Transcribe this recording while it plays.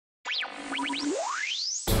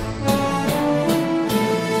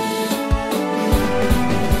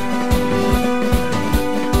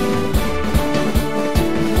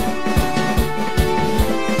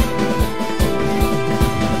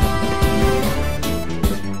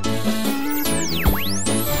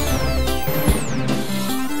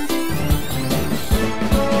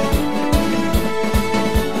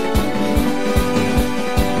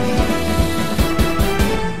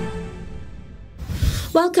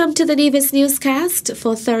Welcome to the Nevis Newscast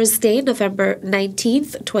for Thursday, November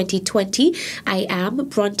 19th, 2020. I am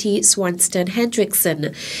Bronte Swanston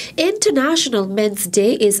Hendrickson. International Men's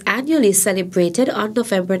Day is annually celebrated on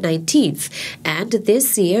November 19th, and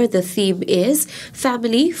this year the theme is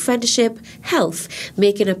Family, Friendship, Health,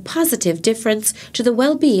 making a positive difference to the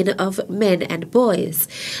well-being of men and boys.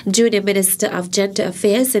 Junior Minister of Gender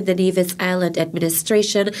Affairs in the Nevis Island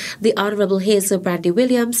Administration, the Honourable Hazel Brandy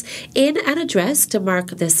Williams, in an address to mark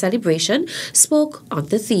the celebration, spoke on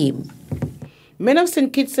the theme. Men of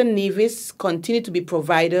St. Kitts and Nevis continue to be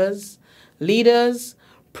providers, leaders,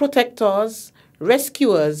 protectors,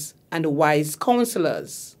 rescuers, and wise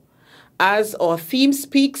counselors. As our theme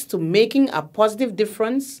speaks to making a positive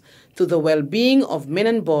difference to the well-being of men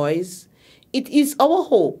and boys, it is our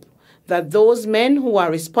hope that those men who are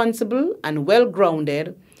responsible and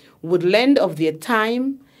well-grounded would lend of their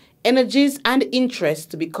time, energies, and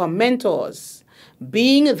interest to become mentors,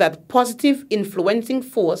 being that positive influencing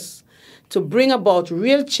force to bring about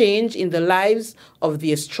real change in the lives of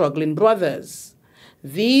their struggling brothers.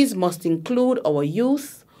 These must include our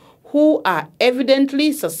youth, who are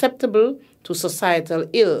evidently susceptible to societal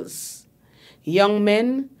ills. Young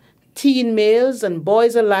men, teen males, and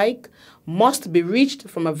boys alike must be reached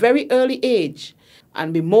from a very early age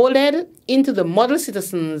and be molded into the model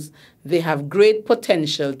citizens they have great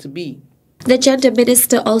potential to be. The Gender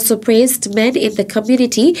Minister also praised men in the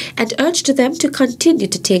community and urged them to continue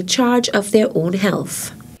to take charge of their own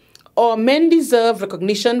health. Our men deserve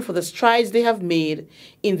recognition for the strides they have made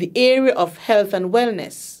in the area of health and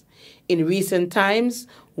wellness. In recent times,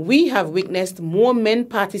 we have witnessed more men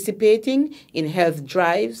participating in health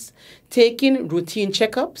drives, taking routine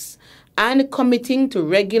checkups, and committing to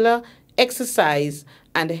regular exercise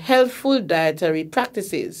and healthful dietary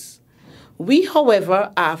practices. We,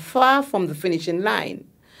 however, are far from the finishing line.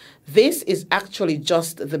 This is actually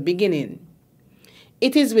just the beginning.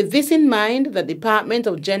 It is with this in mind that the Department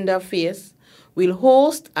of Gender Affairs will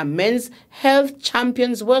host a Men's Health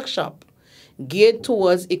Champions Workshop geared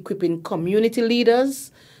towards equipping community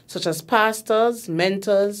leaders, such as pastors,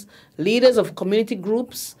 mentors, leaders of community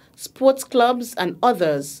groups, sports clubs, and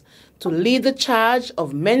others, to lead the charge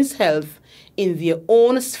of men's health in their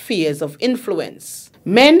own spheres of influence.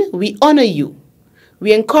 Men, we honor you.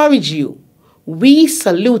 We encourage you. We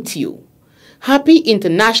salute you. Happy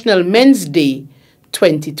International Men's Day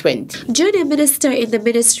 2020. Junior Minister in the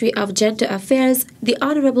Ministry of Gender Affairs, the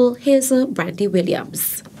Honourable Hazel Brandy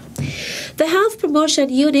Williams. The Health Promotion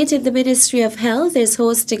Unit in the Ministry of Health is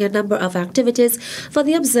hosting a number of activities for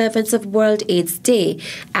the observance of World AIDS Day,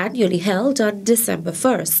 annually held on December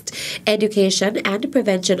 1st. Education and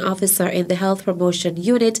Prevention Officer in the Health Promotion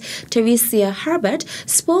Unit, Teresia Herbert,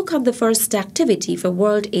 spoke on the first activity for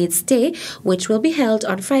World AIDS Day, which will be held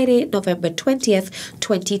on Friday, November 20th,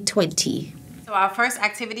 2020. So our first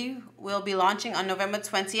activity we'll be launching on November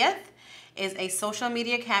 20th is a social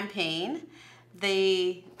media campaign.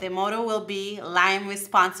 The motto will be Lyme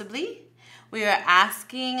Responsibly. We are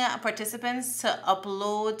asking participants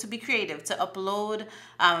to be creative, to upload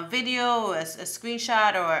a video, a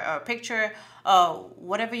screenshot, or a picture,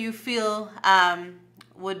 whatever you feel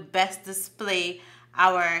would best display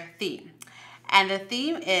our theme. And the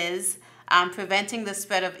theme is preventing the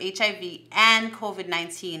spread of HIV and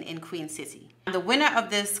COVID-19 in Queen City. The winner of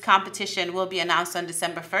this competition will be announced on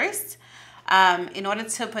December 1st. In order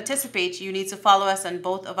to participate, you need to follow us on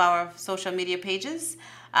both of our social media pages.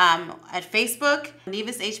 At Facebook,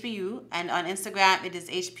 Nevis HPU, and on Instagram, it is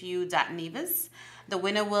hpu.nevis. The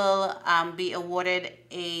winner will be awarded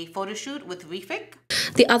a photo shoot with Refik.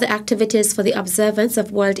 The other activities for the observance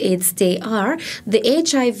of World AIDS Day are the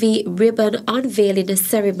HIV ribbon unveiling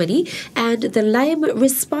ceremony and the Lyme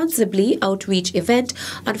Responsibly outreach event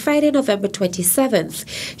on Friday, November 27th,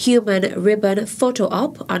 human ribbon photo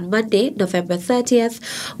op on Monday, November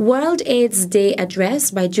 30th, World AIDS Day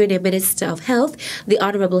address by Junior Minister of Health, the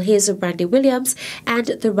Honourable Hazel Brandy Williams, and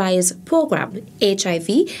the RISE program, HIV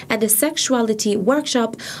and a Sexuality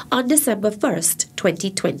workshop on December 1st,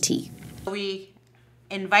 2020. We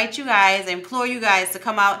invite you guys, implore you guys to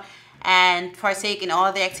come out and partake in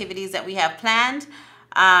all the activities that we have planned.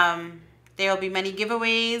 There will be many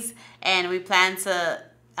giveaways, and we plan to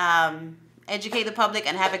educate the public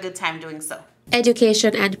and have a good time doing so.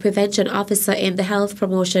 Education and Prevention Officer in the Health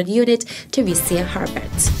Promotion Unit, Teresia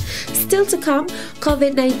Herbert. Still to come,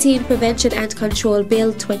 COVID-19 Prevention and Control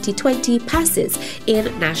Bill 2020 passes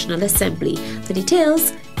in National Assembly. The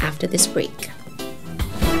details after this break.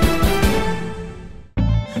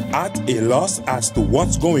 At a loss as to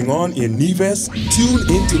what's going on in Nevis? Tune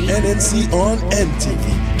into NNC on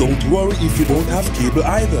NTV. Don't worry if you don't have cable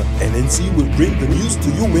either. NNC will bring the news to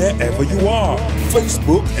you wherever you are.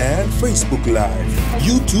 Facebook and Facebook Live.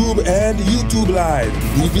 YouTube and YouTube Live.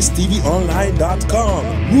 NevisTVOnline.com.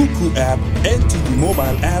 Roku app, NTV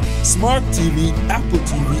mobile app, Smart TV, Apple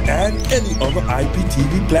TV, and any other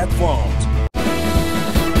IPTV platforms.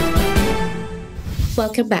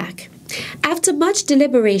 Welcome back. After much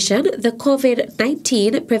deliberation, the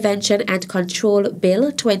COVID-19 Prevention and Control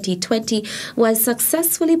Bill 2020 was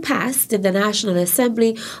successfully passed in the National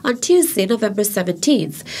Assembly on Tuesday, November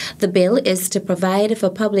 17th. The bill is to provide for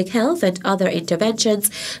public health and other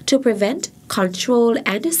interventions to prevent, control,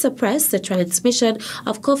 and suppress the transmission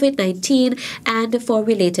of COVID-19 and for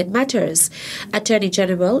related matters. Attorney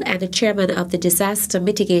General and Chairman of the Disaster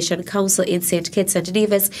Mitigation Council in St. Kitts and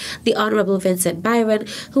Nevis, the Honorable Vincent Byron,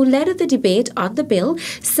 who led the debate on the bill,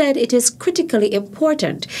 said it is critically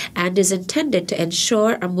important and is intended to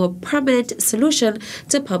ensure a more permanent solution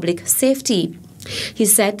to public safety. He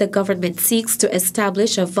said the government seeks to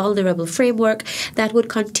establish a vulnerable framework that would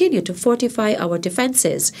continue to fortify our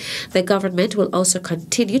defenses. The government will also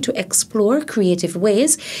continue to explore creative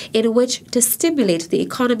ways in which to stimulate the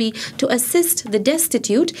economy, to assist the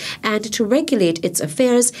destitute, and to regulate its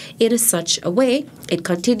affairs in such a way it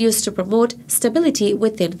continues to promote stability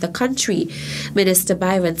within the country. Minister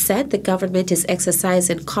Byron said the government is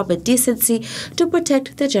exercising common decency to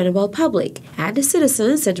protect the general public, and the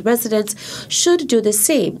citizens and residents should do the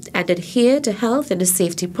same and adhere to health and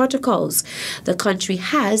safety protocols. The country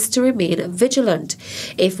has to remain vigilant.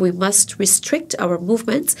 If we must restrict our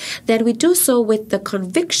movements, then we do so with the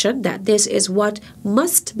conviction that this is what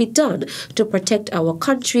must be done to protect our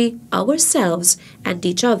country, ourselves, and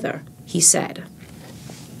each other, he said.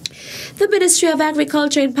 The Ministry of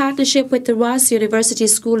Agriculture, in partnership with the Ross University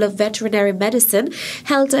School of Veterinary Medicine,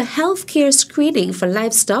 held a healthcare screening for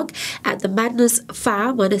livestock at the Madness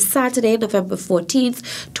Farm on Saturday, November 14th,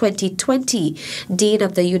 2020. Dean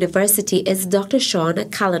of the university is Dr. Sean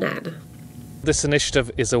Callanan. This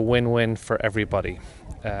initiative is a win-win for everybody.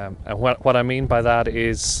 And what I mean by that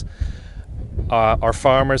is our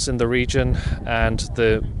farmers in the region and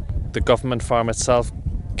the government farm itself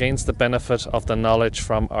gains the benefit of the knowledge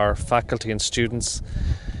from our faculty and students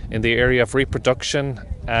in the area of reproduction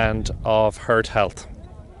and of herd health.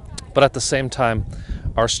 But at the same time,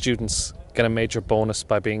 our students get a major bonus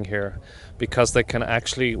by being here because they can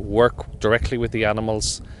actually work directly with the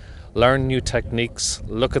animals, learn new techniques,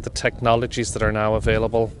 look at the technologies that are now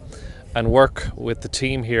available, and work with the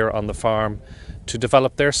team here on the farm to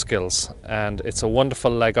develop their skills. And it's a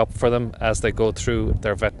wonderful leg up for them as they go through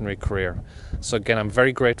their veterinary career. So again, I'm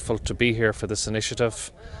very grateful to be here for this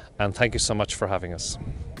initiative, and thank you so much for having us.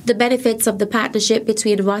 The benefits of the partnership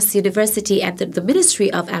between Ross University and the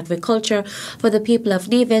Ministry of Agriculture for the people of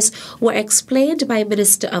Nevis were explained by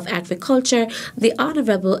Minister of Agriculture, the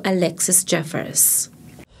Honourable Alexis Jeffers.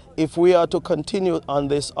 If we are to continue on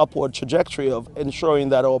this upward trajectory of ensuring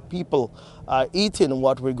that our people are eating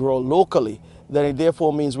what we grow locally, then it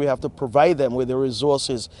therefore means we have to provide them with the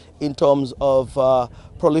resources in terms of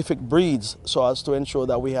prolific breeds so as to ensure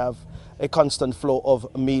that we have a constant flow of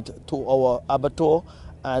meat to our abattoir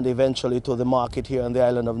and eventually to the market here on the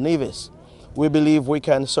island of Nevis. We believe we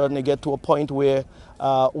can certainly get to a point where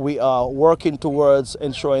we are working towards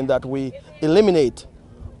ensuring that we eliminate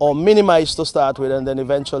or minimize to start with and then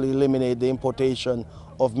eventually eliminate the importation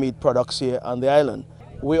of meat products here on the island.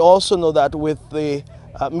 We also know that with the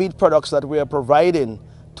meat products that we are providing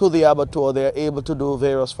to the abattoir, they're able to do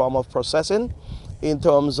various forms of processing in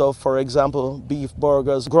terms of, for example, beef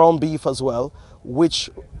burgers, ground beef as well, which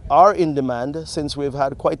are in demand since we've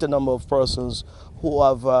had quite a number of persons who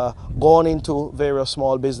have gone into various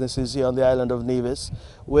small businesses here on the island of Nevis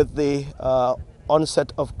with the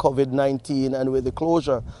onset of COVID-19 and with the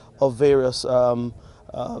closure of various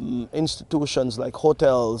institutions like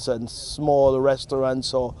hotels and small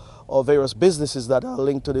restaurants or various businesses that are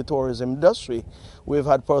linked to the tourism industry. We've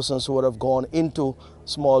had persons who would have gone into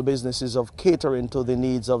small businesses of catering to the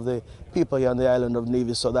needs of the people here on the island of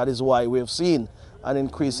Nevis. So that is why we've seen an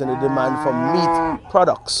increase in the demand for meat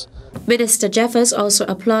products. Minister Jeffers also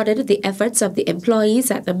applauded the efforts of the employees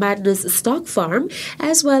at the Madness Stock Farm,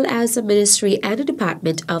 as well as the Ministry and the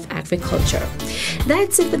Department of Agriculture.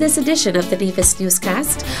 That's it for this edition of the Nevis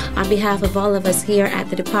Newscast. On behalf of all of us here at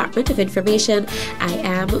the Department of Information, I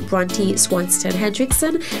am Bronte Swanston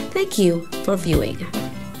Hendrickson. Thank you for viewing.